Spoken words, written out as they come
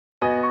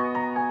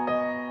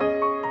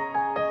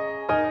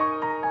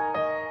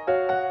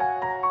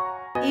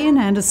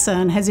Ian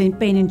Anderson has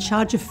been in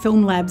charge of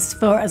film labs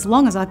for as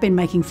long as I've been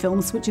making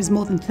films, which is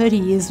more than 30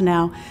 years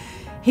now.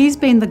 He's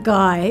been the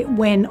guy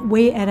when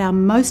we're at our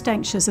most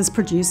anxious as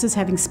producers,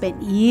 having spent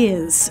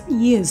years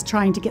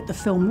trying to get the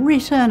film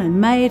written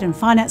and made and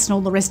financed and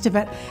all the rest of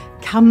it,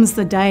 comes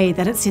the day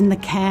that it's in the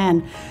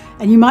can.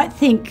 And you might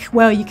think,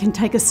 well, you can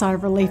take a sigh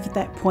of relief at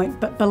that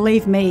point, but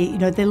believe me,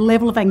 the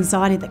level of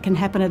anxiety that can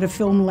happen at a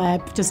film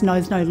lab just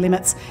knows no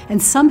limits.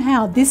 And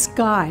somehow this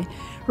guy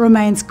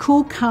remains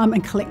cool, calm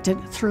and collected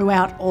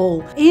throughout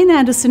all. Ian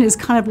Anderson is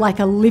kind of like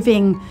a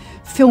living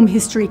film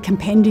history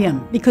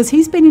compendium because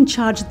he's been in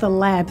charge of the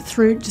lab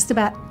through just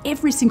about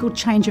every single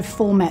change of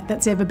format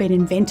that's ever been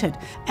invented.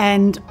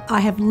 And I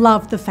have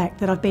loved the fact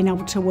that I've been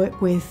able to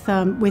work with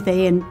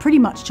Ian pretty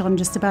much on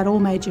just about all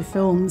major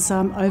films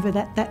over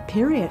that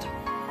period.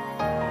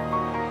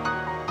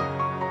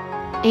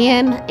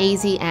 Ian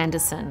Easy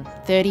Anderson,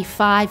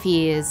 35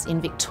 years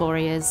in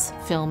Victoria's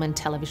film and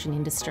television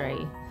industry.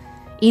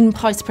 In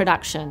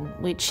post-production,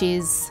 which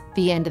is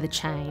the end of the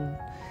chain.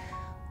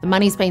 The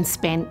money's been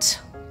spent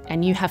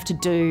and you have to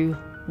do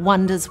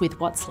wonders with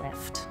what's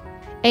left.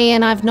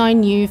 Ian, I've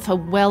known you for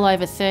well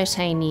over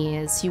 13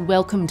 years. You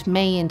welcomed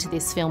me into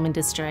this film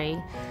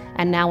industry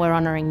and now we're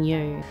honouring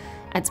you.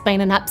 It's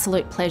been an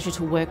absolute pleasure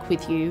to work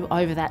with you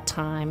over that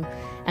time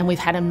and we've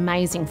had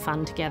amazing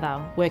fun together,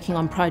 working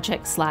on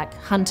projects like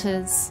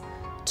Hunters,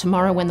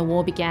 Tomorrow When the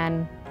War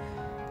Began,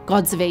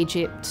 Gods of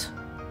Egypt,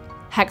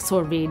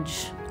 Hacksaw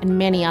Ridge, and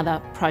many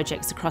other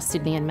projects across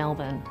Sydney and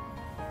Melbourne.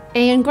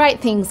 Ian, great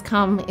things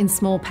come in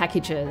small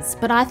packages,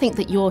 but I think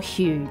that you're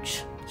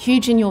huge.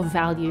 Huge in your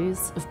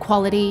values of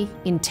quality,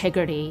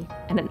 integrity,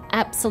 and an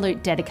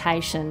absolute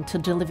dedication to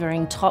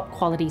delivering top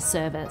quality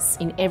service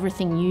in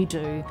everything you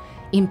do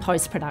in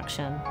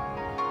post-production.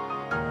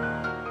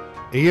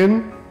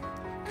 Ian,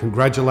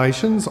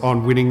 congratulations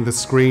on winning the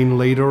Screen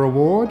Leader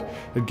Award.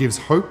 It gives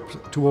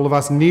hope to all of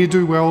us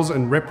ne'er-do-wells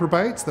and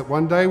reprobates that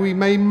one day we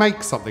may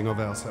make something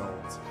of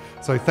ourselves.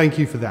 So thank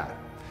you for that.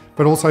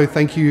 But also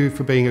thank you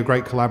for being a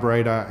great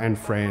collaborator and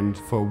friend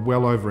for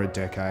well over a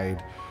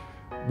decade.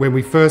 When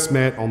we first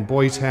met on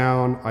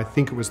Boytown, I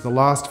think it was the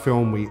last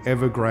film we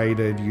ever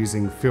graded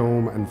using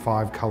film and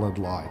 5 coloured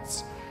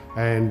lights.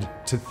 And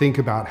to think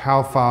about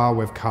how far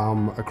we've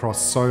come across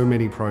so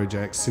many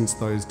projects since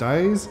those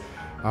days,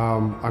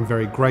 I'm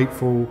very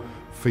grateful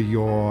for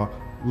your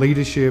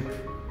leadership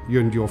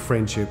and your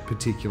friendship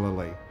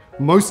particularly.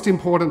 Most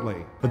importantly,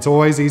 it's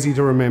always easy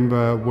to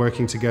remember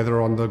working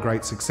together on the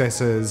great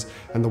successes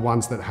and the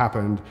ones that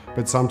happened,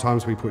 but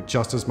sometimes we put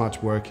just as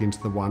much work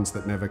into the ones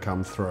that never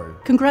come through.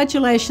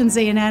 Congratulations,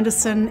 Ian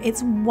Anderson.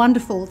 It's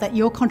wonderful that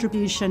your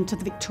contribution to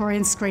the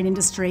Victorian screen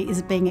industry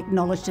is being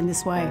acknowledged in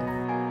this way.